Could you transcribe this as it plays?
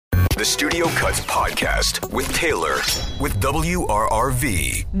the Studio Cuts podcast with Taylor with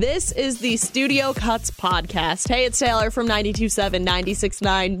WRRV. This is the Studio Cuts podcast. Hey, it's Taylor from 92.7,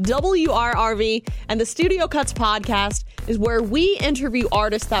 96.9 WRRV, and the Studio Cuts podcast is where we interview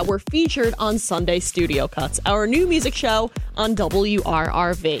artists that were featured on Sunday Studio Cuts, our new music show on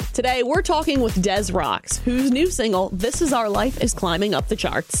WRRV. Today, we're talking with Des Rocs, whose new single, This Is Our Life, is climbing up the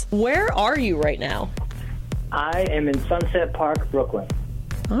charts. Where are you right now? I am in Sunset Park, Brooklyn.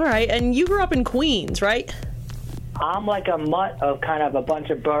 All right, and you grew up in Queens, right? I'm like a mutt of kind of a bunch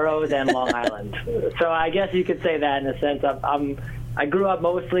of boroughs and Long Island. So I guess you could say that in a sense. I grew up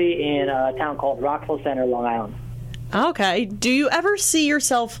mostly in a town called Rockville Center, Long Island. Okay. Do you ever see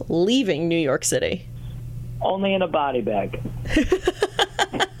yourself leaving New York City? Only in a body bag.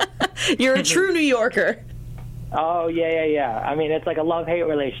 You're a true New Yorker. Oh, yeah. I mean, it's like a love-hate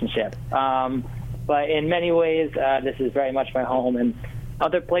relationship. But in many ways, this is very much my home. And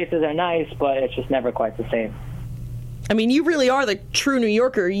other places are nice, but it's just never quite the same. I mean, you really are the true New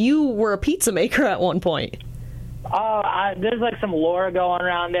Yorker. You were a pizza maker at one point. There's like some lore going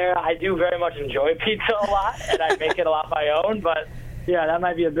around there. I do very much enjoy pizza a lot, and I make it a lot my own. But yeah, that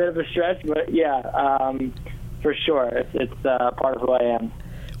might be a bit of a stretch. But yeah, for sure, it's part of who I am.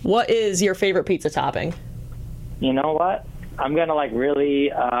 What is your favorite pizza topping? You know what? I'm gonna like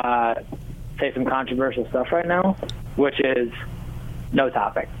really say some controversial stuff right now, which is no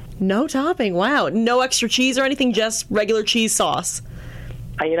topping. No topping. Wow. No extra cheese or anything, just regular cheese sauce.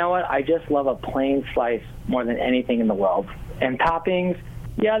 You know what? I just love a plain slice more than anything in the world. And toppings,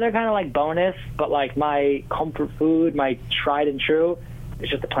 yeah, they're kind of like bonus, but like my comfort food, my tried and true, is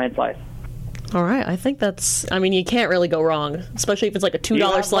just a plain slice. All right. I think you can't really go wrong, especially if it's like a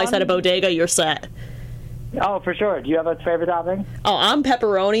 $2 slice at a bodega, you're set. Oh, for sure. Do you have a favorite topping? Oh, I'm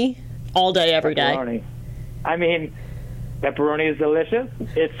pepperoni all day, every day. I mean, pepperoni is delicious.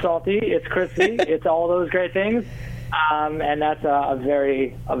 It's salty. It's crispy. It's all those great things. And that's a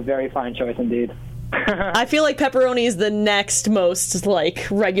very fine choice indeed. I feel like pepperoni is the next most like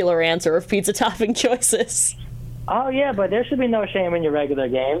regular answer of pizza topping choices. Oh yeah, but there should be no shame in your regular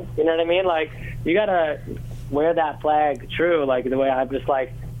game. You know what I mean? Like, you gotta wear that flag true. Like the way I'm just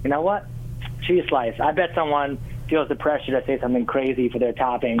like, you know what? Cheese slice. I bet someone feels the pressure to say something crazy for their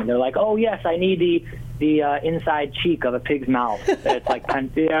topping. They're like, oh yes, I need the inside cheek of a pig's mouth. It's like,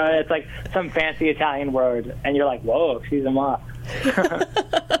 it's like some fancy Italian word, and you're like, whoa, excuse me.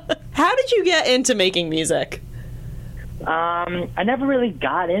 How did you get into making music? I never really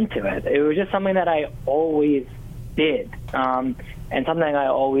got into it. It was just something that I always did, and something I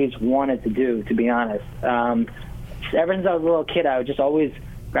always wanted to do, to be honest. Ever since I was a little kid, I just always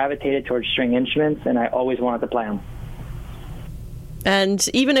gravitated towards string instruments, and I always wanted to play them. And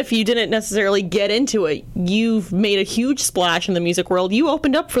even if you didn't necessarily get into it, you've made a huge splash in the music world. You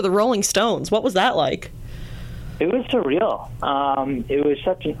opened up for the Rolling Stones. What was that like? It was surreal. It was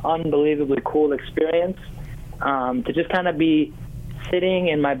such an unbelievably cool experience to just kind of be sitting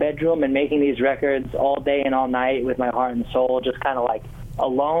in my bedroom and making these records all day and all night with my heart and soul, just kind of like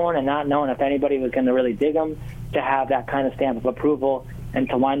alone and not knowing if anybody was going to really dig them, to have that kind of stamp of approval, and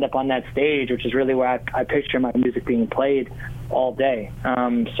to wind up on that stage, which is really where I picture my music being played all day.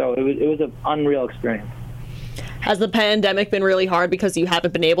 So it was an unreal experience. Has the pandemic been really hard because you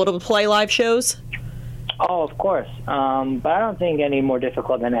haven't been able to play live shows? Oh, of course. But I don't think any more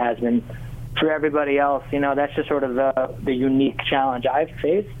difficult than it has been for everybody else. You know, that's just sort of the unique challenge I've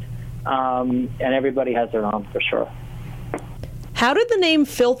faced, and everybody has their own, for sure. How did the name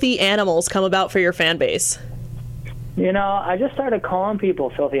Filthy Animals come about for your fan base? You know, I just started calling people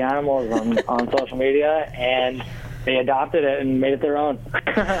filthy animals on social media, and they adopted it and made it their own.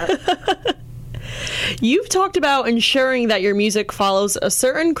 You've talked about ensuring that your music follows a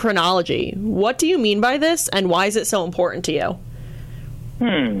certain chronology. What do you mean by this, and why is it so important to you?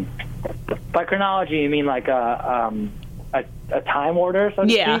 By chronology, you mean like a time order, so to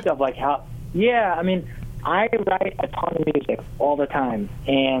speak, of like how... Yeah, I mean, I write a ton of music all the time,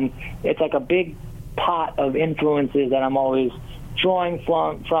 and it's like a big pot of influences that I'm always drawing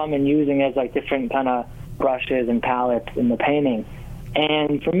from and using as like different kind of brushes and palettes in the painting.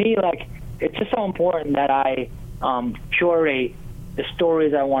 And for me, like, it's just so important that I curate the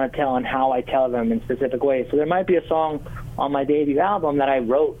stories I want to tell and how I tell them in specific ways. So there might be a song on my debut album that I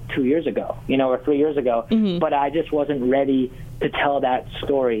wrote 2 years ago, or 3 years ago, but I just wasn't ready to tell that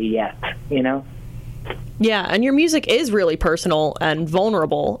story yet, Yeah, and your music is really personal and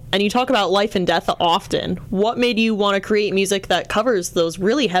vulnerable, and you talk about life and death often. What made you want to create music that covers those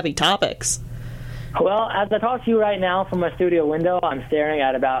really heavy topics? Well, as I talk to you right now from my studio window, I'm staring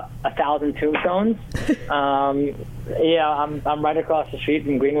at about 1,000 tombstones. Yeah, I'm right across the street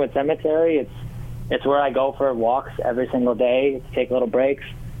from Greenwood Cemetery. It's where I go for walks every single day to take little breaks.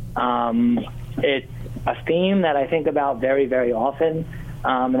 It's a theme that I think about very, very often,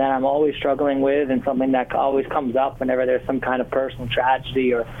 and that I'm always struggling with, and something that always comes up whenever there's some kind of personal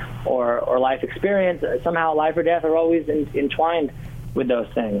tragedy or life experience. Somehow life or death are always entwined with those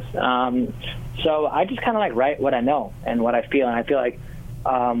things. So I just kind of like write what I know and what I feel, and I feel like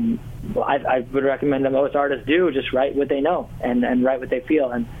I would recommend that most artists do just write what they know and write what they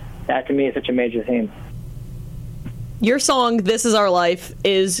feel, and that to me is such a major theme. Your song, This Is Our Life,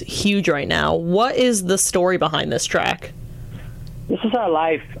 is huge right now. What is the story behind this track? This Is Our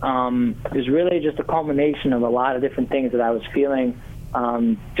Life is really just a culmination of a lot of different things that I was feeling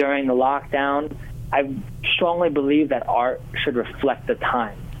during the lockdown. I strongly believe that art should reflect the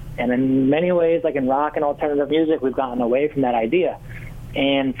time. And in many ways, like in rock and alternative music, we've gotten away from that idea.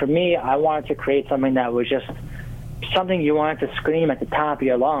 And for me, I wanted to create something that was just something you wanted to scream at the top of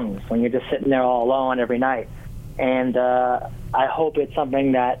your lungs when you're just sitting there all alone every night. And I hope it's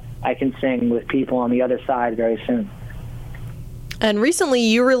something that I can sing with people on the other side very soon. And recently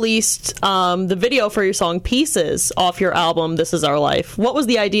you released the video for your song Pieces off your album, This Is Our Life. What was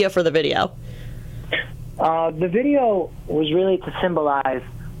the idea for the video? The video was really to symbolize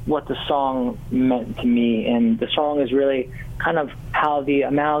what the song meant to me. And the song is really kind of how the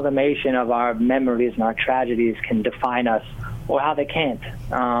amalgamation of our memories and our tragedies can define us, or how they can't.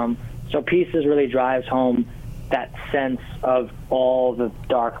 So Pieces really drives home that sense of all the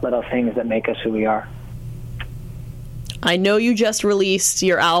dark little things that make us who we are. I know you just released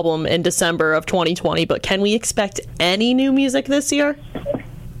your album in December of 2020, but can we expect any new music this year?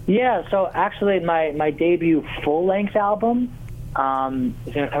 Yeah, so actually my debut full-length album is going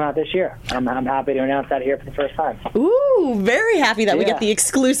to come out this year. I'm happy to announce that here for the first time. Ooh, very happy that we get the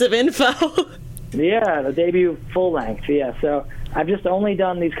exclusive info. Yeah, the debut full-length, yeah. So I've just only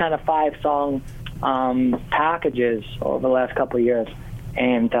done these kind of 5-song packages over the last couple of years,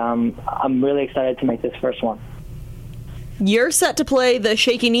 and I'm really excited to make this first one. You're set to play the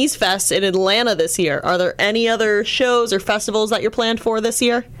Shaky Knees Fest in Atlanta this year. Are there any other shows or festivals that you're planned for this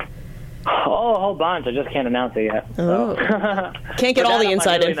year? Oh, a whole bunch. I just can't announce it yet. So. Can't get all the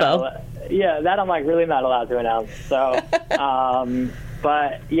inside info. Yeah, that I'm like really not allowed to announce. So,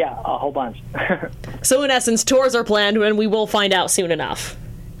 but yeah, a whole bunch. So in essence, tours are planned, and we will find out soon enough.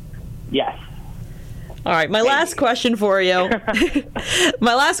 Yes. All right, my last question for you.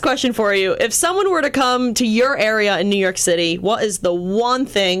 If someone were to come to your area in New York City, what is the one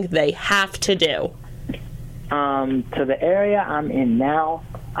thing they have to do? To the area I'm in now,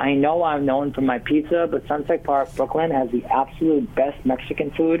 I know I'm known for my pizza, but Sunset Park, Brooklyn has the absolute best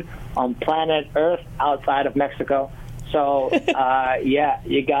Mexican food on planet Earth outside of Mexico. So, yeah,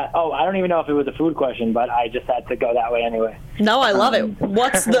 you got... Oh, I don't even know if it was a food question, but I just had to go that way anyway. No, I love it.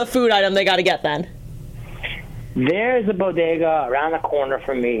 What's the food item they got to get then? There's a bodega around the corner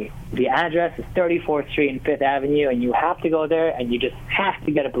from me. The address is 34th Street and 5th Avenue, and you have to go there, and you just have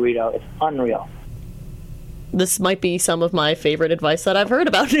to get a burrito. It's unreal. This might be some of my favorite advice that I've heard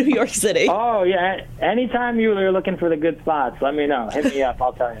about New York City. Oh, yeah. Anytime you're looking for the good spots, let me know. Hit me up.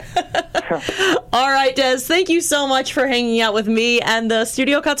 I'll tell you. All right, Des. Thank you so much for hanging out with me and the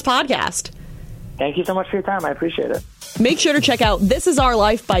Studio Cuts podcast. Thank you so much for your time. I appreciate it. Make sure to check out This Is Our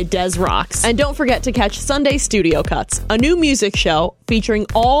Life by Des Rocs. And don't forget to catch Sunday Studio Cuts, a new music show featuring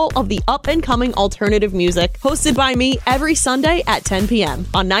all of the up-and-coming alternative music, hosted by me every Sunday at 10 p.m.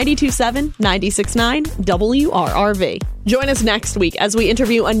 on 92.7, 96.9 WRRV. Join us next week as we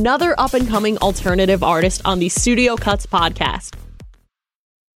interview another up-and-coming alternative artist on the Studio Cuts podcast.